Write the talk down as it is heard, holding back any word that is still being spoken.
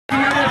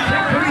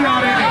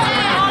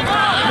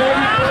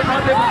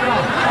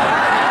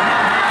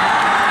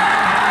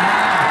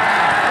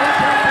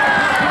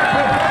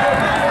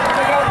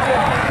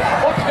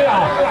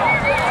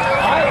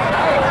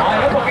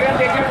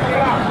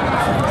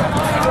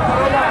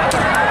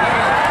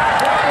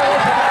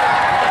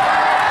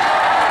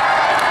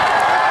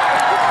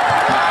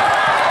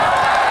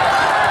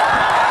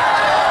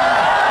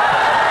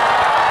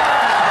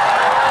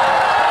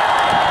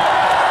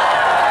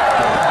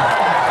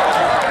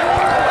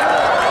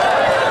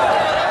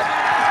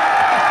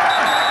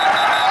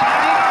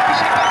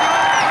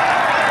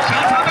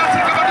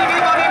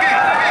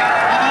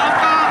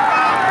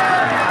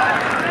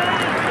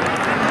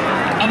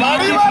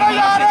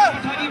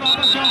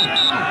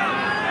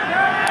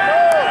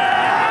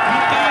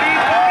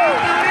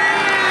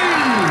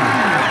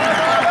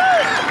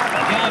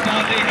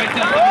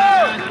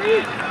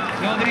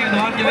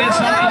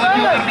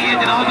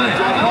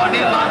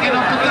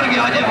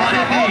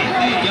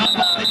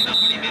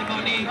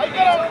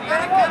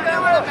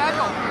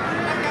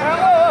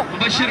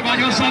मुबशर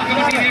बाजवा साहब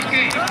कबड्डी देख के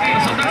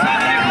सदर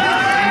साहब ने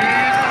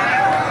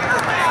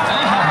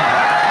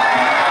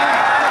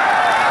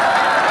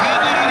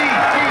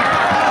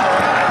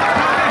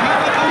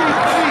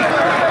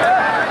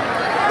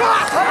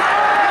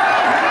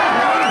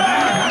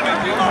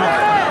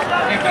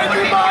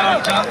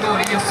जातो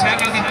ये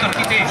सैकल की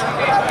तरक्की पे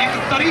एक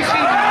तारीखी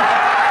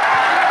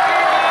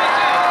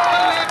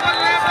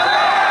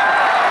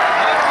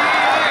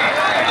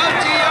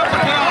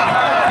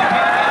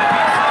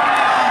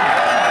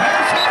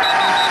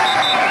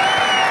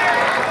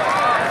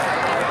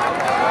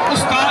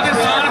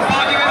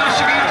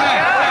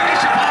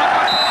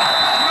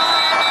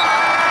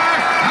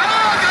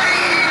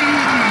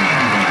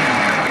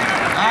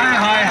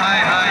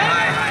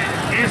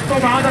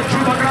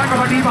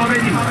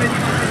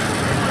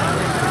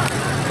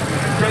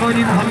चलो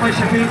जी मोहम्मद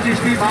शफीक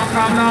चिश्ती बाप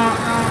कामना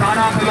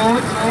सारा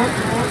बलोच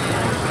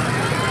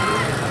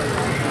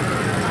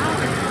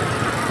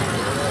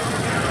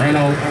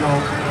हेलो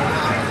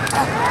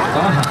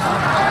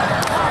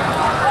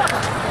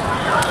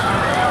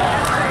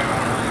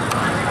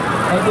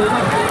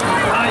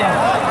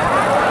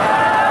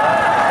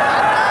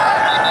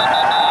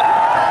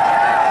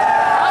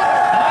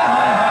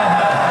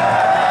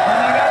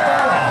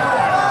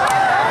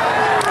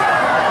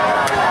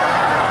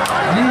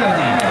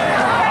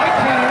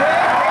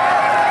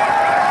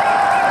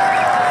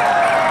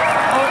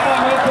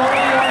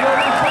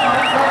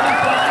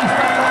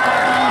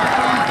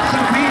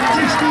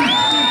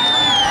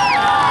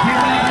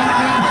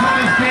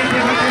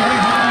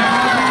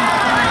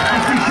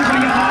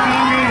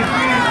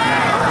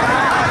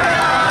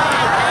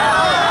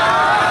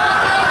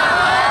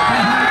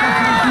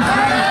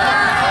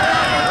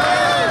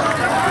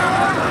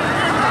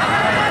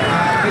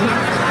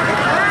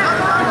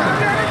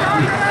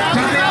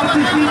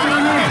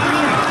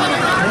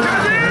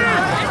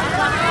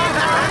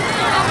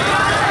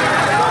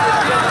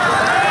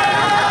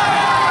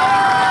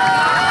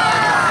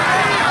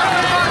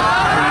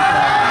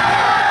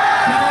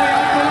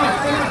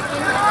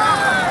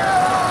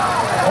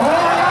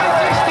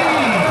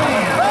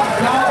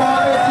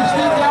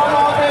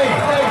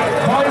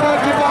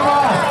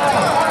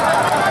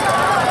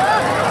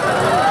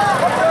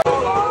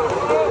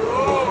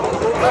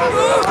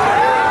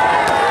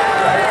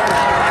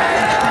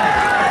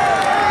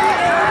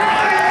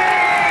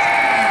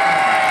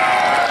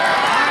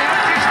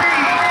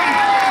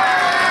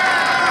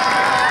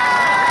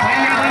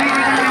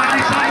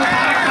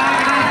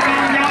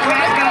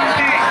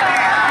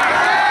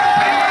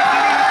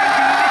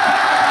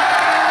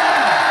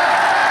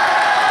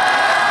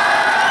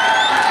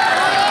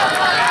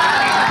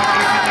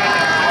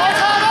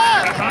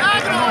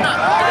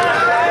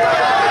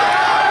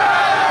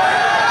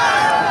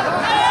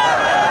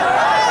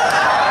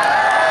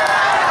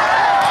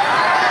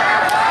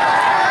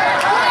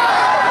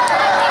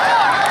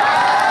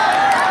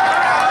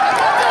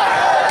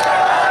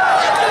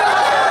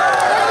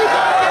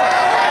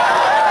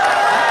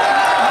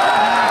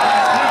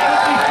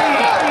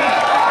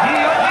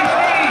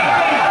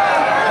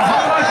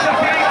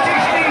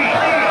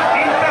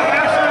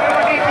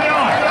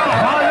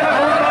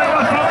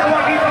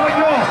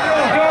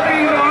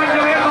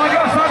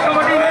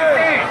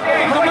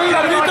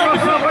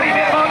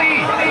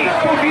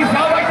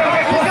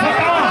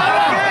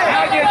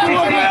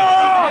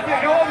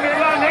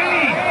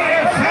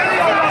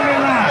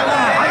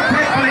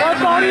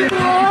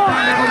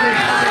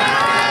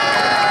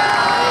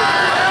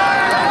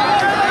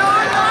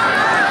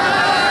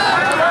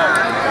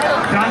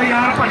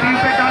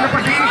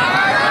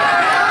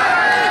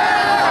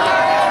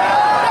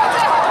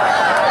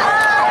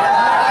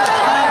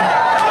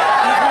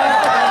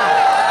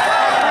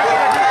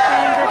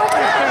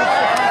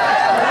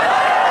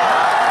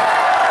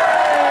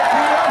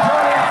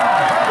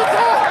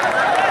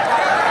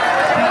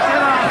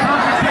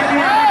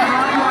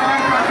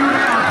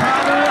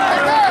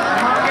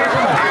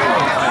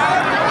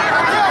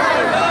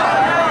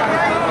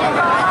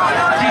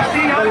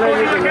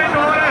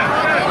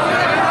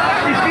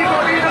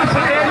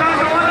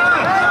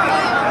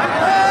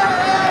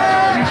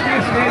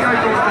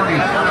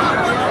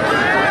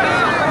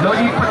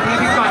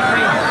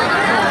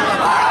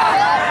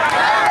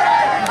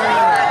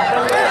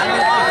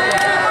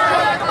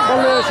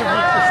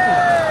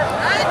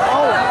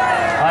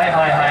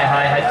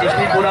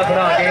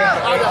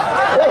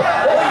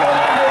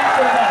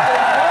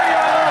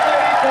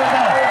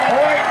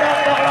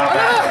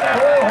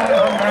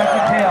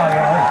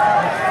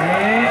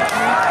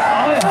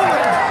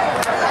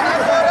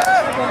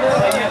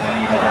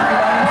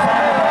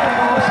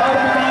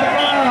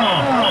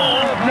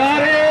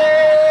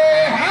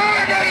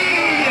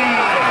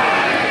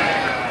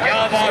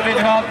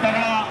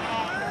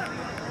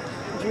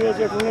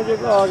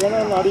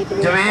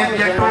जवेद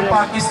जट्टो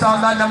पाकिस्तान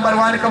का नंबर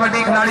 1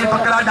 कबड्डी खिलाड़ी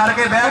पकड़ा डर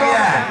के बह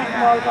गया है।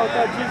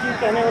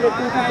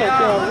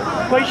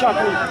 कोई शक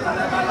नहीं।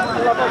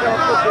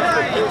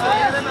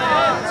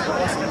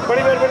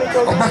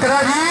 बकरा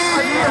जी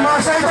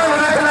तमाशा ही तो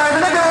खिलाया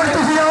ना ग्राउंड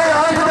तुसी आओ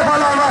यार दफा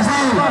लाना सी।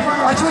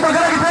 अच्छू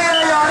बकरा किथे गया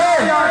यार?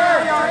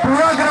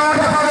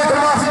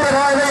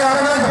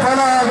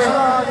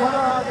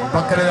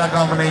 नखरे का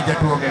काम नहीं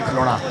जट्टू अगे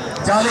खलोना।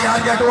 चल यार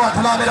जट्टू हथ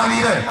ला मेरा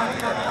वीर।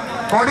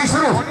 कबड्डी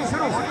शुरू।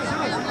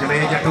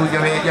 जवेद जट्टू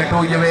जवेद जट्टू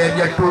जवेद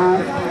जट्टू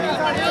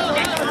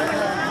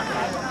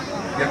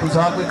जट्टू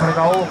साहब कोई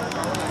खड़काओ।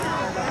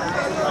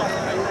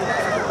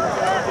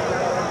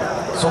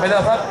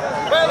 सुबेदार साहब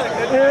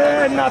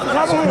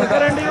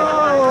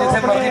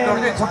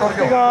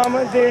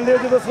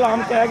जो सलाम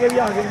कह के भी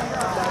आ गए।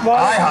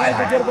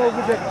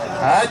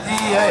 जी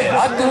है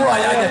तू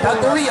आया जट्टा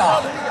तू भी आ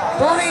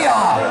तू भी आ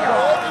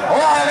ओ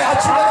आया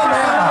अच्छू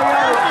मैं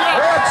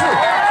अच्छू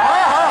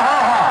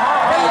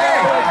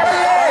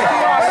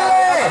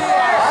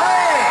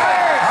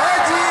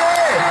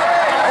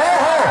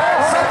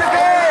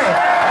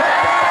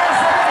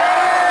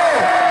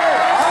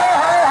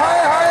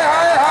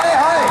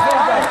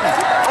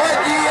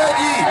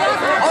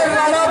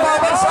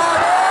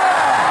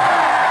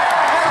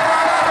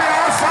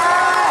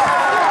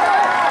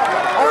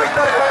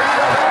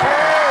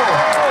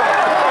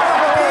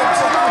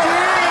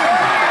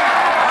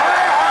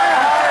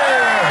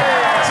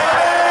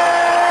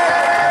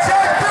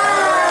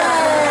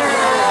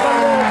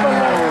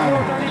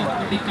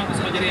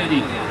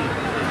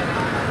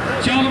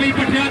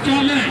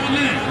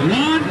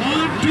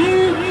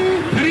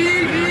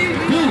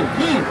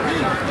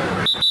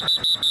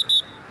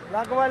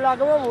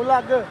लग वो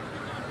लग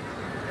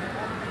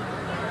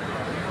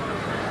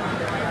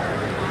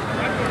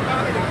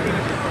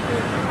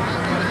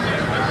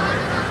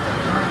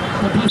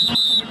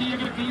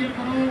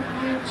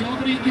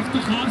चौधरी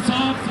इफ्तिखार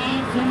साहब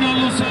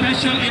उन्होंने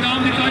स्पेशल इनाम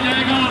दिया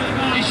जाएगा।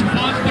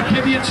 اشفاق पट्टे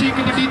भी अच्छी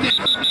कबड्डी थे।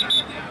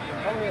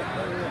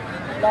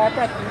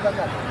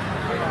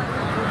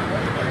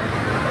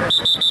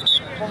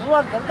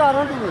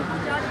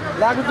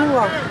 लग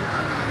दूंगा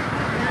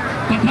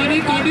पता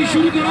नहीं कबड्डी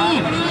शुरू करो।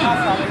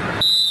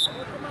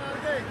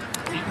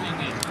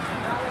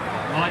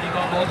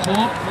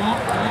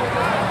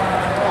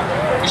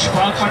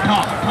 اشفاق पठा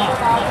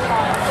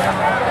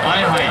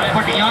आए हाय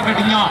बड़िया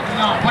गड्डियां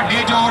बड़े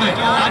जोड़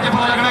अज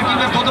पता लगना कि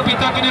दुध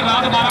पीता कि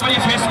रात 12 बजे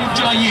फेसबुक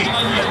चलाइए।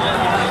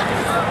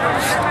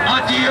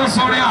 अजी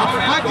सोनिया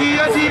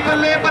अजी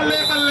बल्ले बल्ले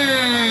बल्ले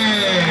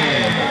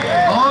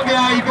हो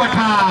गया ही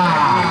पठा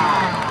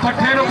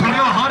पट्ठे नु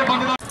फड़ना हर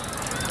बंदा।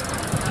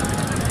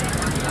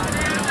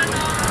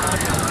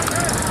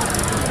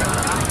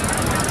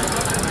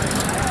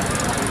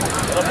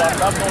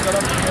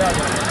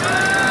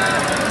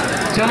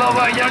 चलो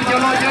भाईजान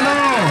चलो चलो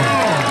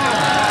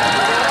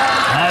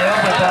हाय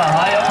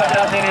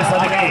बच्चा तेरे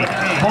सदके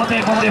बोते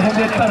बोते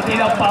होंगे धरती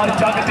का पार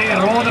जगते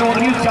रोज रोज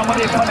नहीं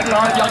जमदे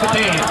फनकार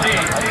जगते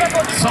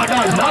साडा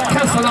लख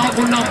है सलाम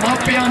उन्हां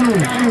मापियां नूं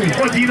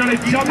ओ जिन्हां ने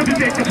जम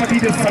दिते कबड्डी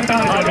दे सट्टा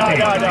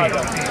जगते।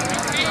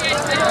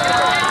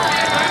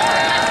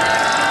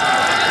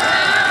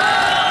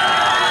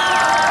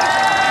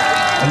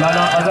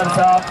 लाला अजहर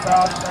साहब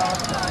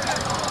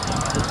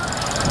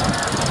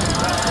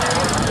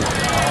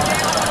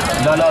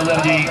लाला अजहर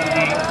जी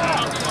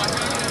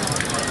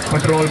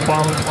पेट्रोल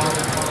पंप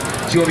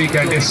 24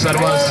 घंटे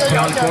सर्विस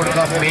सियालकोट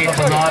का मेन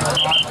बाजार।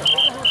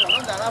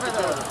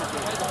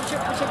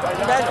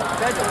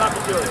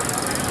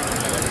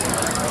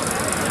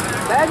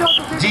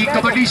 जी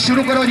कबड्डी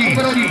शुरू करो जी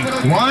 1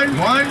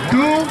 1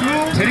 2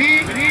 3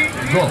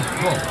 गो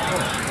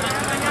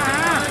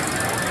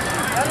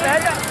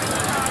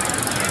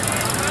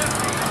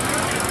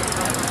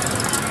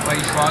भाई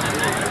اشفاق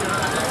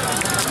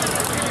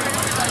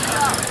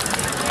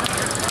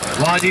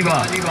वाह जी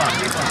वाह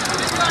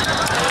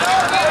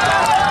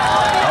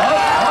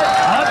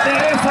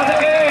तेरे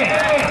सदके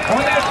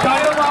उन्हें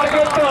डंड मार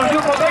के ढोल जो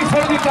पता ही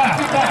सुन दिता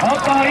और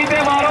तारी ते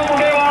मारो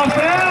मुंडे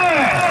वास्ते।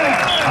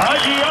 हाँ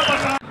जी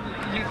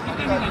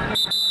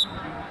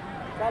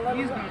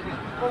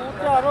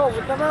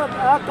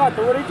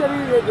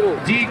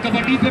जी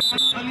कबड्डी पे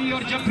अली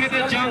और जफे ते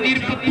जहांगीर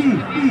पप्पू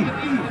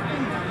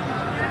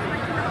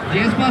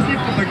जिस पास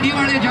कबड्डी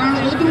वाले जान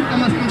उधर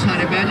कम अज कम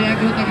सारे बह जाया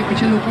करो ताकि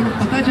पिछले लोगों को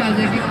पता चल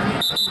जाए कि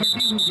कबड्डी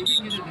होती भी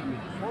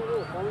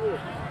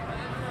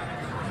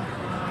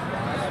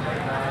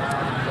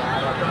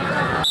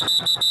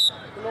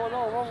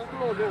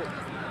किहदे नाम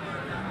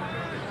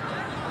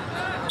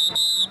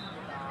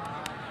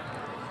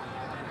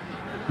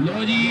लो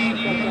जी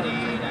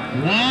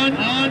 1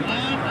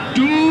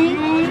 2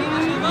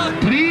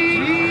 3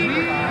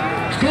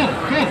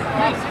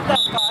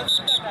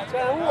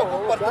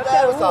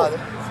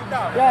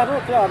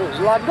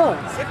 गो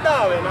सीधा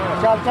होवे ना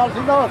चल चल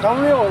सीधा हो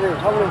सामने हो जाए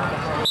सामने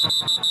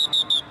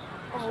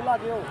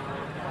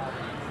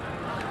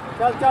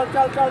चल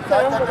चल चल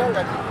चल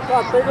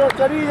घाटे जो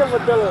चढ़ी जो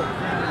बदल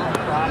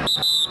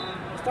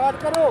स्टार्ट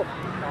करो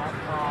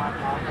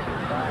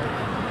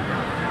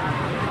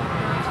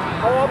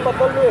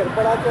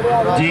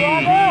जी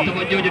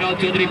तवज्जो जनाब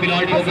चौधरी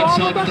बिलाल डोगर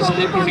साहब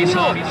तसल्लुर कोटी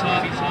साहब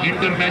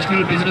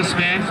इंटरनेशनल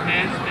बिजनेसमैन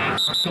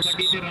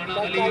कबड्डी ते राणा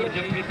अली और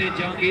जफे ते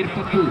जहांगीर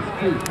पप्पू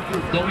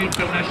दो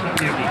international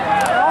player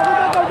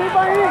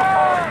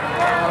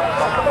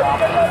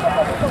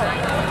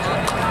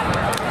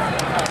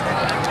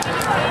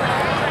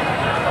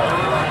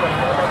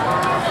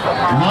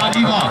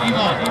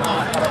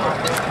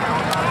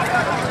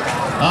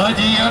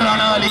player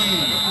Rana Ali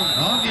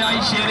हो गया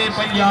शेरे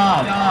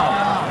पंजाब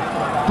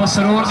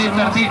पसरोर की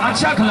धरती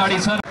अच्छा खिलाड़ी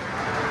सर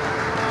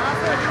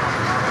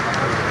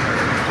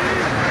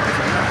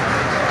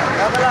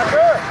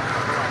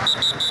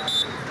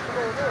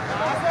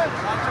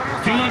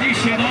चलो जी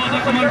शहनाज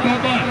अकबर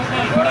टॉपर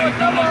बड़ा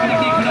इतना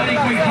कबड्डी खिलाड़ी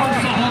कोई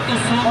हादसा हो तो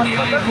सामने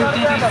आए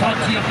मुद्दा की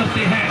साजिश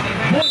करते हैं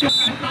वो जो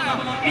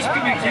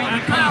इश्क में क्या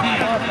रखा है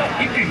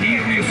एक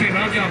हीर ने उसे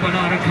राजा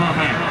बना रखा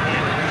है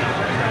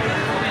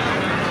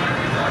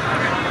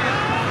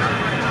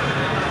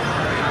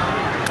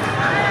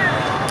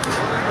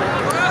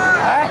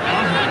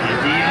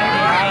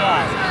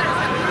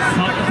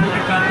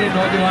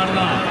नौजवान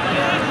का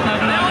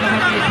तगड़ा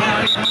कबड्डी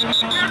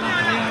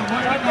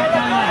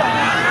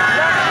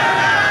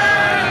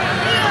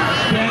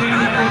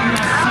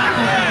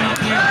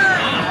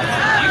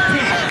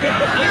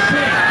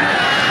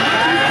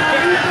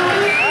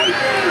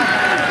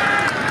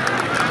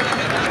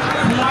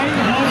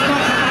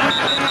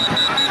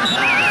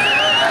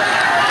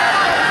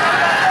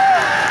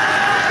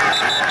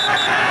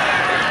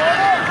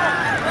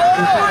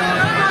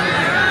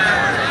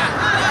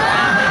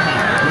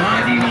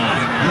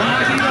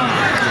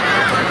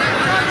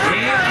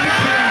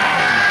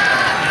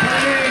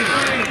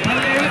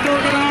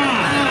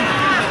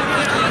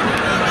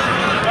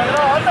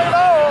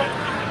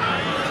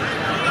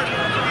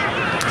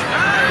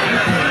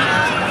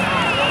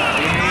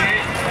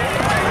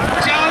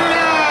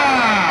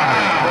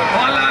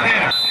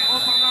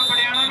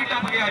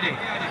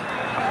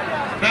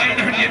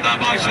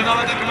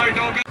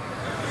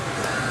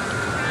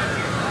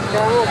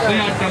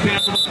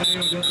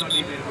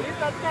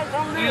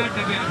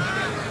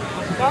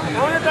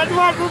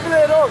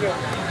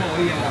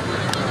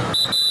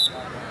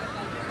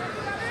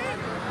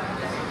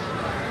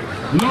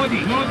खिलाड़ी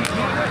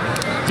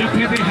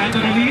जफे पे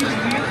हैदर अली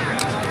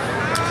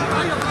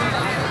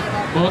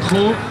बहुत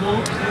खूब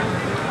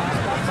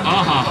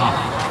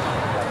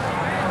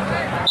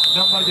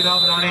नंबर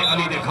जनाब राणे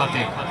अली दे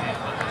खाते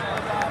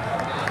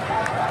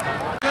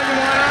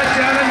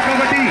चैलेंज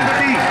कबड्डी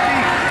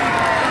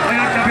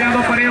डबिया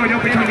तो परे हो जाओ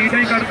पिछों लीडा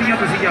ही कर दिया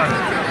तुसी यार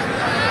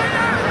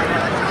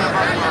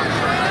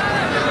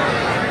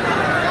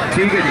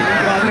ठीक है जी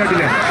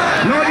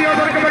लो जी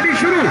उधर कबड्डी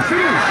शुरू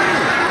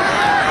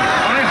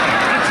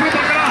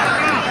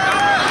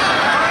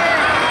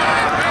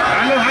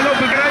हेलो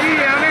बकरा जी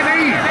एवं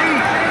नहीं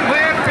वो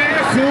पिंड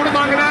खून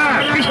मंगना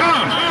पिछा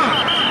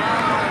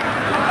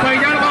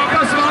भाईजान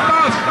वापस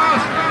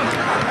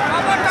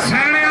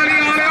सैने वाली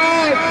आ रहे हो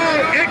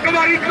एक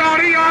बारी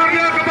ताड़ी आ रही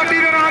है कबड्डी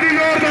के नाम की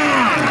जोरदार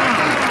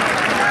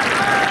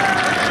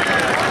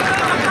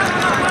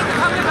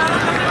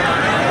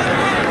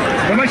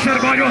मुबशर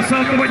बाजवा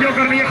साहब तवज्जो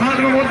करनी है खास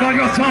महमूद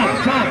बाजवा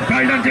साहब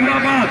गाइडन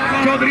जिंदाबाद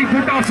चौधरी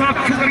बूटा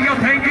साहब शुक्रिया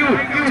थैंक यू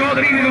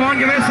चौधरी रिजवान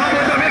जवेद साहब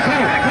उधर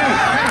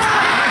देखो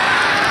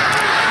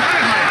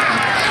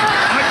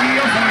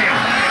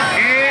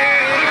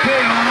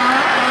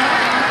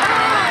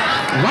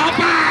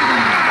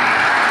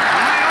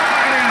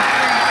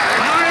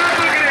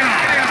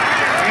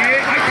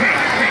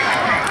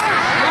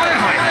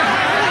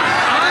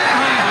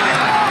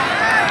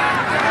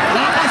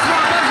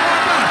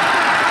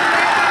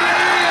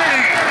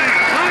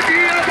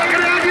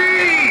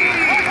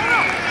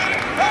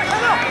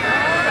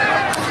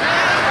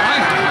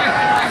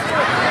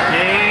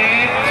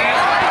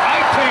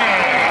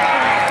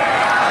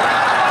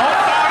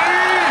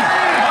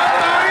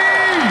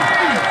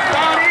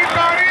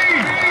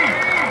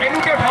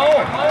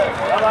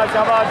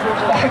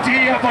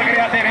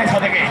पकड़िया तेरे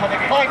सदके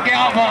और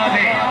क्या बात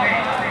है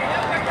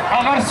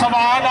अगर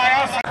सवाल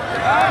आया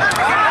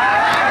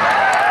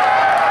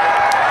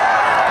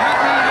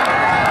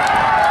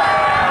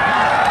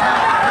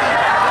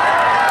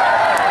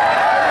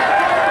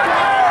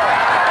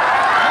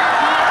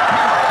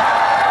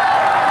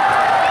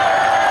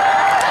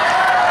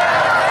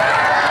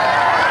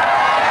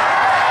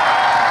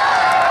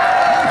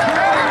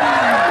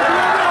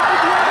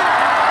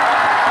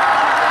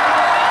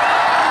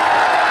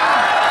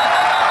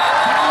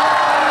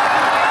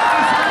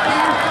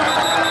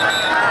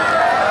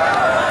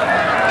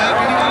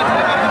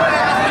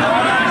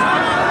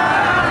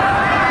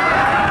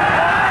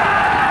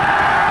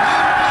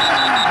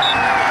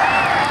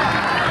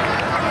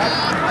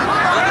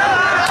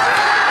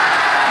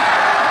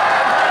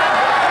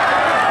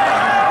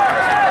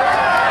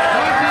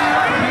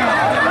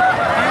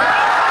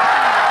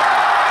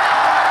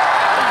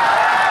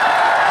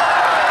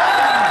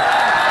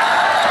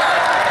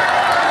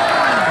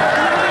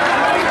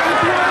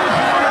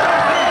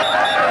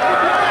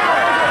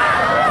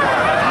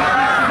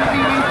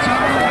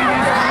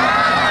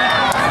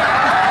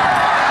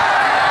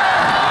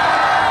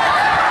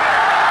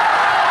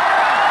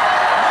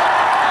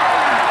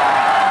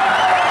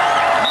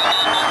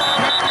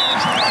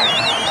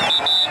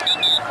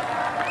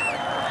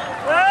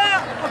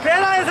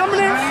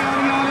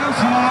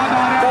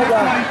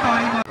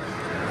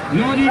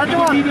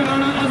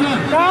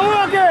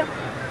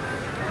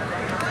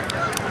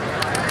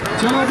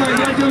चलो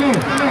भैया चलो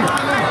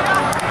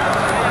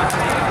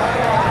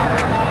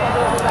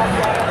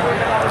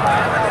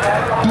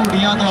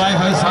मुल्कों तो आए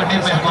हुए साढ़े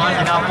मेहमान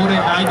जनाब पूरे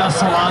मैच का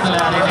स्वाद लै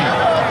रहे हैं।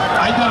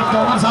 इधर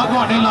डॉक्टर साहब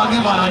थोड़े लागे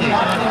वाला जी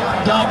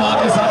जा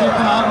बाकी सारे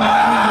खिलाफ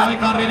मैच में इंजॉय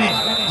कर रहे हैं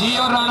जी।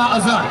 और राणा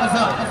अजहर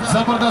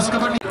जबरदस्त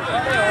कबड्डी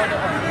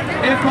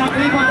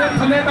बाकी बंदे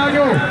थले ला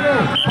जो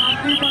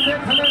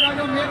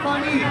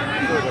मेहरबानी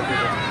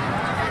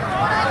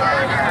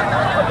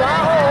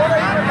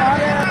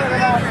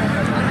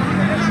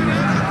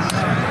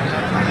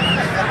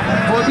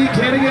मोदी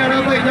खेल गया ना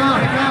भाई ना।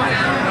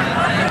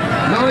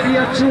 लो जी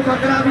अच्छू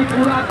खतरा भी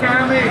पूरा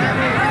कायम है।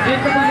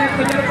 एक बने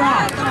तजर्बा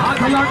हाथ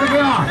लग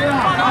गया।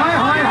 हाय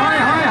हाय हाय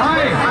हाय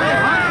हाय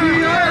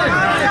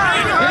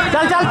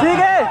चल चल ठीक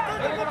है।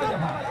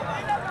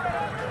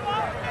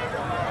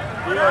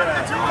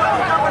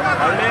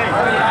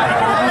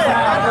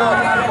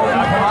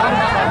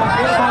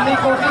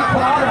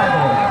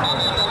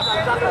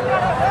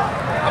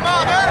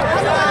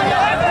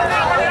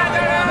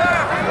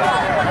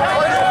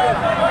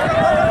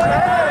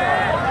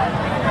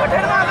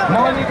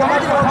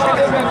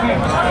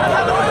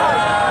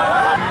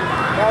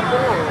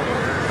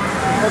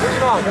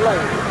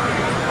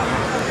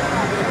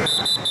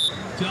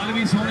 चल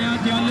भी सोने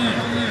चल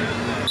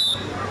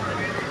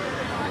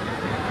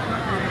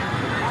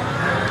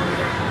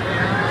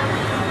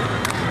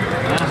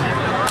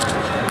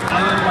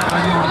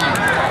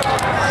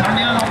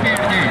संडिया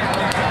लपेट ने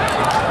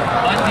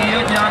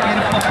जहांगीर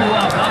पप्पू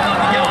आखा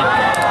मतिया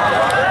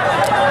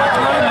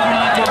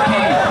तगड़ा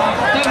जाफी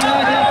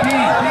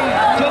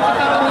चुप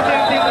कर होते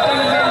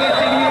मेले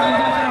चलिए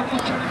मुझे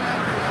कुछ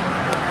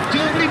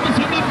चौधरी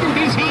पसंद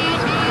टूटी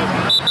साहब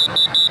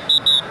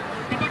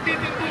कबड्डी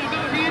के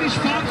वीर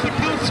اشفاق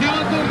पठा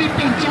सियालकोट की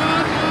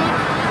पहचान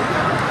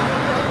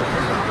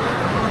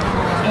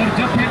और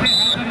जफे ने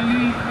हैदर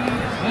अली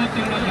बहुत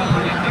तगड़ा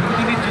जाफी है। एक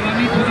बड़ी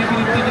जवानी थोड़ी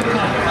बड़ी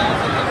तजर्बा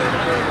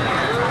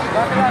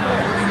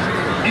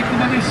एक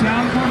बने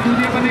सियालकोट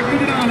दूसरे बने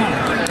कुदरा वाला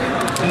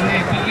बल्ले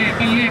बल्ले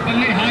बल्ले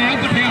बल्ले हाया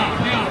पठिया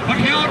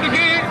पठिया उठ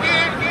के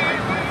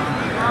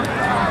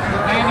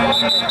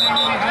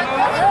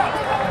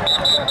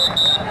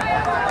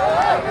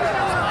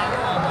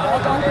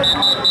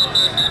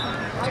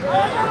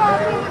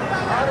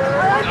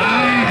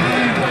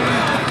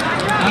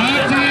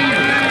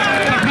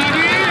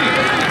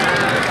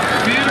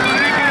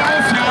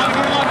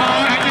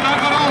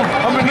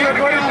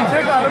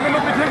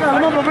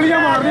बबलियां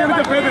मार रही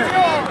जफे पे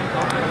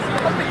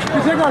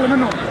किसे गल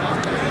मैनू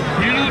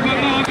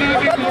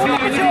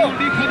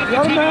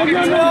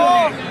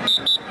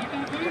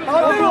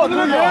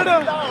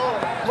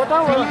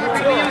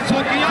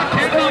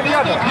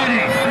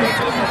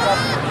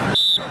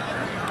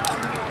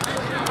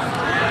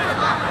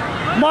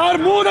मार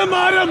मुंह दे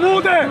मार मुंह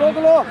दे